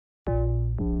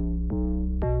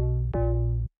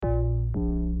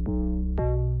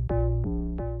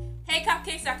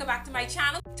guys, welcome back to my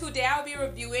channel. Today I'll be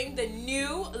reviewing the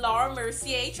new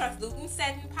Mercier translucent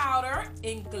setting powder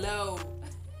in Glow.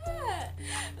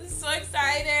 I'm so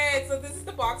excited. So this is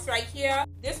the box right here.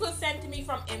 This was sent to me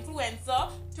from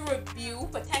influencer to review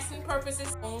for testing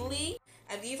purposes only.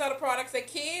 And these are the products that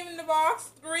came in the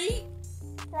box. 3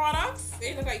 products.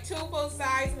 They look like 2 full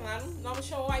size, and I'm not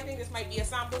sure. I think this might be a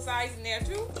sample size in there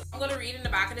too. I'm gonna read in the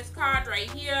back of this card right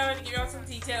here to give you all some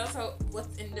details of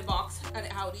what's in the box and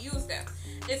how to use them.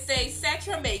 It says set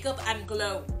your makeup and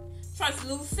glow.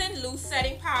 Translucent loose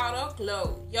setting powder,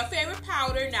 Glow. Your favorite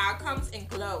powder now comes in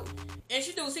Glow.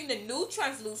 Introducing the new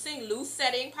translucent loose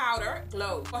setting powder,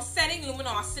 Glow, for setting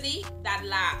luminosity that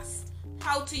lasts.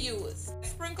 How to use: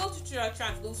 sprinkle your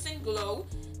translucent Glow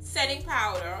setting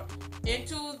powder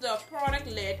into the product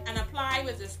lid and apply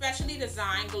with a specially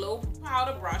designed glow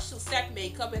powder brush to set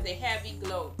makeup with a heavy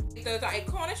glow. The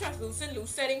iconic translucent loose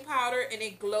setting powder in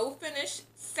a glow finish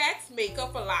sets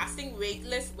makeup for lasting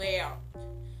weightless wear.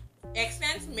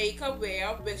 Extends makeup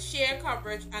wear with sheer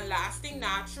coverage and lasting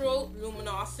natural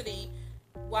luminosity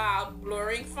while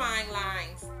blurring fine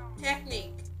lines.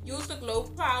 Technique: use the glow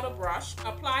powder brush,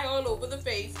 apply all over the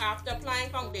face after applying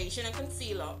foundation and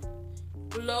concealer.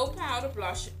 Glow powder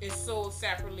brush is sold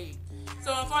separately.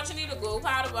 So unfortunately the glow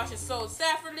powder brush is sold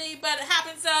separately, but it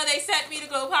happens so they sent me the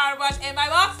glow powder brush in my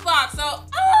box. So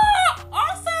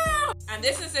awesome! And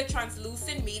this is a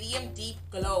translucent medium deep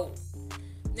glow.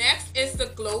 Next is the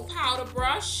glow powder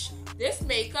brush. This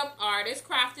makeup artist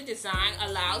crafted design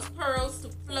allows pearls to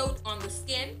float on the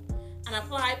skin and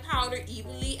apply powder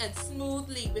evenly and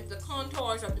smoothly with the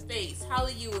contours of the face. How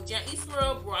to use: gently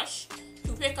swirl brush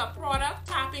to pick up product,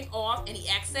 tapping off any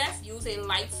excess. Use a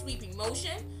light sweeping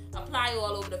motion. Apply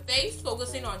all over the face,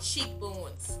 focusing on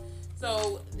cheekbones.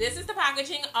 So this is the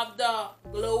packaging of the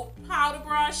glow powder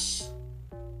brush.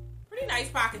 Pretty nice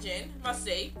packaging, must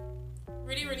say.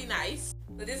 Really nice.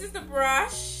 So this is the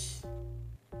brush.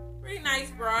 Pretty nice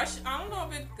brush. I don't know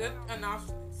if it's good enough.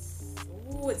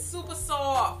 Ooh, it's super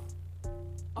soft.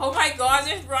 Oh my god,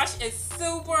 this brush is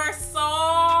super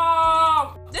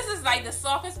soft. This is like the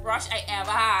softest brush I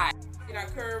ever had. See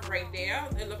that curve right there?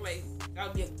 It looked like that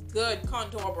would be a good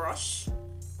contour brush.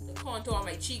 The contour on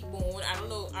my cheekbone. I don't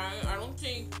know. I don't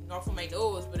think, not for my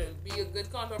nose, but it would be a good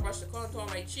contour brush to contour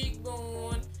my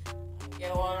cheekbone.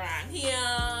 Get all around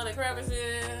here, the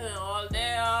crevices, and all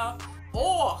there.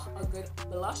 Or a good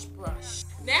blush brush.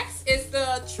 Next is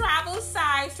the travel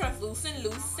size translucent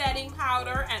loose setting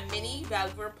powder and mini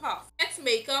velvet puff. Sets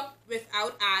makeup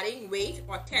without adding weight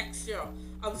or texture.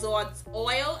 Absorbs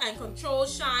oil and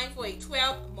controls shine for a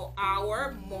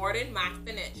 12-hour modern matte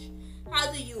finish.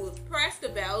 How to use: press the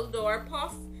velvet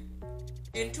puff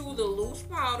into the loose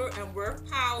powder and work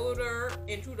powder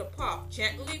into the puff.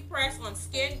 Gently press on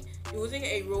skin using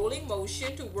a rolling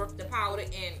motion to work the powder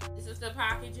in. This is the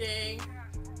packaging.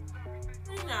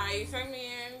 Pretty nice. I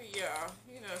mean, yeah,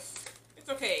 you know, it's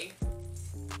okay.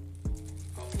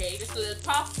 Okay, this little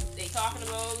puff they talking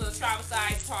about, little travel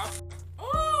size puff.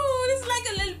 Oh, this is like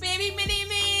a little baby mini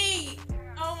me.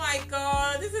 Oh my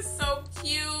god, this is so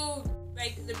cute.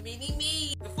 Like the mini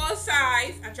me. The full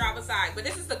size and travel size. But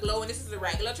this is the glow and this is the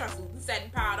regular translucent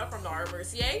setting powder from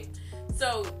Mercier.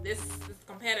 So this is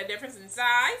compare the difference in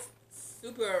size.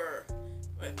 Super.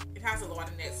 But it has a lot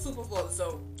in there. Super full.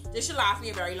 So this should last me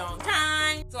a very long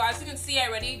time. So as you can see, I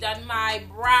already done my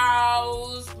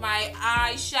brows, my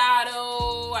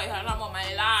eyeshadow. I have on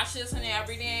my lashes and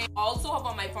everything. Also have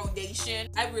on my foundation.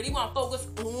 I really want to focus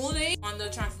only on the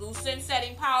translucent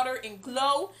setting powder in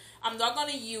Glow. I'm not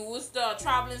going to use the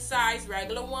traveling size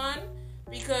regular one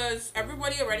because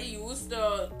everybody already used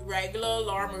the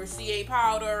regular Mercier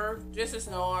powder. This is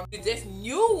norm. This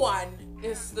new one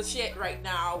is the shit right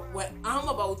now. When I'm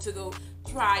about to go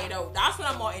try it out. That's what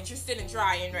I'm more interested in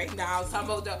trying right now. So I'm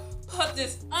about to put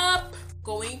this up.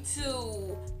 Going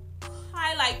to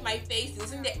highlight my face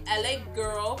using the LA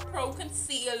Girl Pro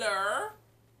Concealer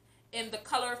in the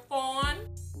color Fawn.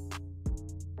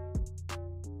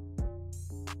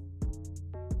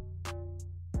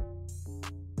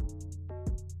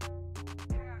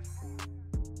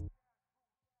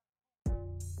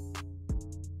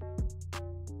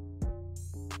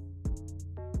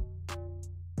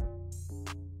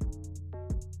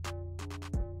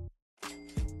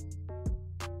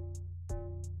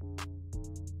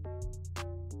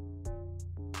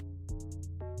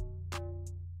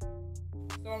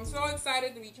 So I'm so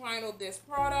excited to be trying out this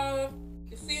product.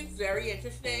 It seems very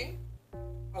interesting.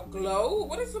 A glow?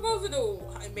 What is it supposed to do?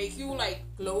 It make you like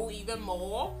glow even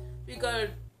more? Because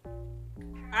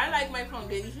I like my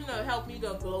foundation to help me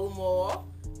to glow more.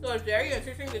 So it's very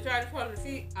interesting to try this product to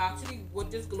see actually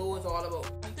what this glow is all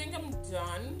about. I think I'm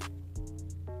done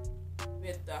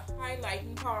with the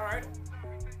highlighting part.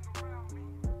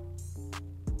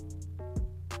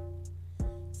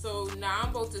 So now I'm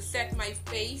about to set my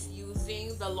face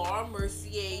using the Laura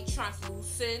Mercier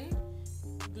translucent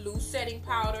glue setting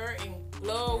powder in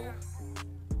Glow.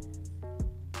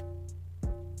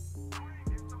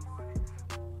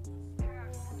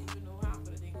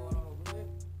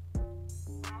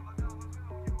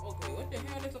 Okay, what the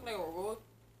hell? This looks like a road.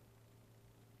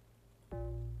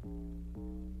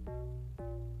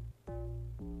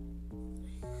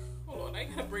 Hold on, I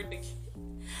gotta bring the.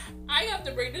 I have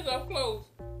to bring this up close.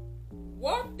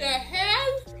 What the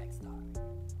hell?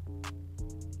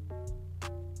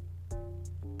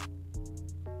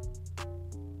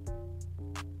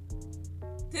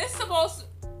 This supposed.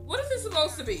 What is this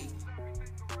supposed to be?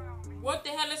 What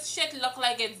the hell does shit look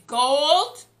like? It's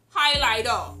gold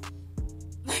highlighter.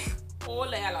 Like,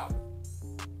 hold the hell up.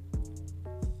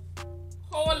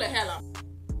 Hold the hell up.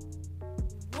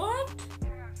 What?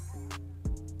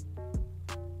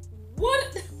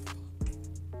 What?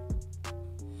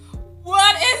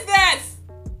 What is this?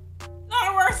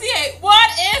 Laura Mercier, what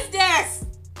is this?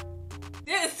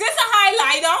 Is this a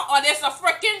highlighter or this a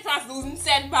freaking translucent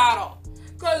setting powder?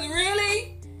 Cause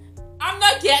really, I'm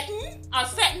not getting a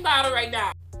setting powder right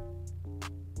now.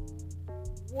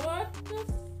 What the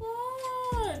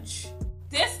fudge?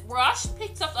 This brush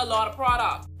picks up a lot of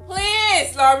product.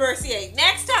 Please, Laura Mercier,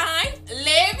 next time,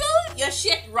 label your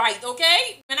shit right,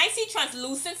 okay? When I see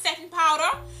translucent setting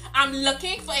powder, I'm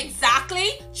looking for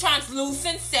exactly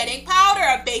translucent setting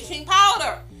powder, a baking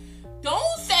powder.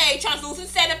 Don't say translucent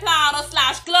setting powder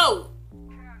 / glow.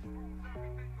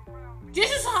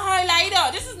 This is a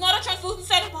highlighter. This is not a translucent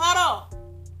setting powder.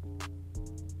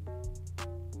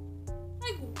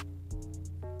 Like,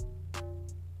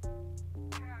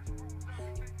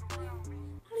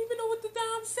 I don't even know what to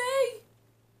damn say.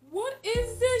 What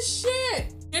is this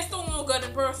shit? This don't look good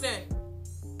in person.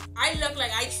 I look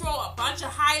like I throw a bunch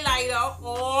of highlighter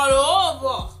all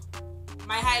over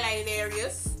my highlighted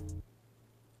areas.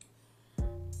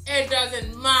 It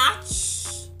doesn't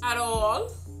match at all.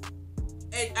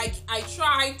 I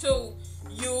try to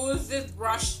use this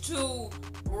brush to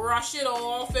brush it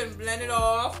off and blend it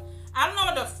off. I don't know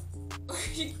what the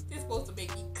it's supposed to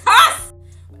make me cuss.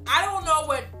 I don't know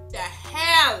what the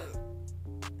hell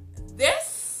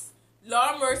this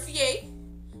Laura Mercier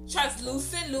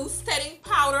translucent loose setting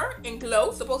powder in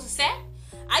Glow supposed to set.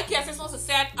 I guess it's supposed to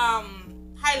set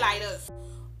highlighters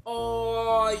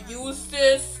or use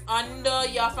this under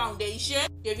your foundation,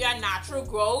 give you a natural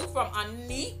glow from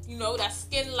underneath, you know, that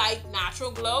skin like natural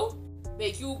glow,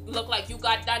 make you look like you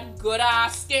got that good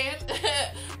ass skin.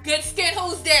 Good skin,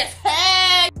 who's this?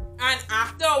 Hey! And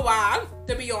after a while,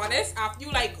 to be honest, after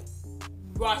you like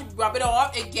rub it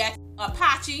off, it gets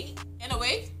patchy in a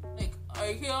way, like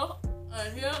right here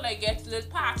and here, like gets a little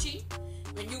patchy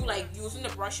when you like using the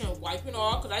brush and wiping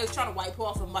off, because I was trying to wipe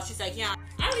off as much as I can.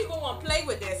 I don't even want to play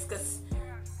with this because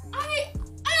I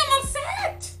am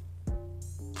upset.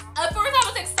 At first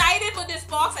I was excited with this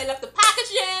box. I love the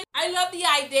packaging. I love the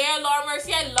idea, Laura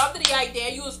Mercier. I love the idea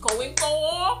you was going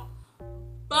for.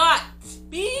 But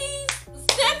be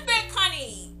specific,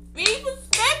 honey. Be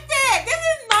specific. This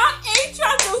is not a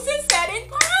translucent setting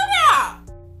powder.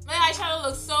 My eyeshadow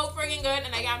looks so freaking good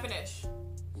and I can't finish.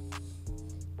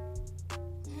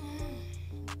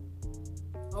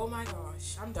 Oh my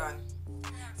gosh, I'm done.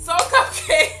 So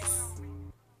cupcakes.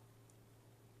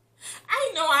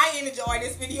 I know I ain't enjoy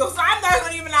this video, so I'm not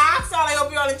gonna even ask y'all. I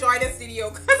hope y'all enjoy this video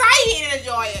because I ain't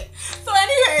enjoy it. So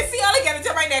anyway, see y'all again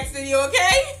until my next video,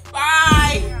 okay?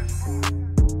 Bye.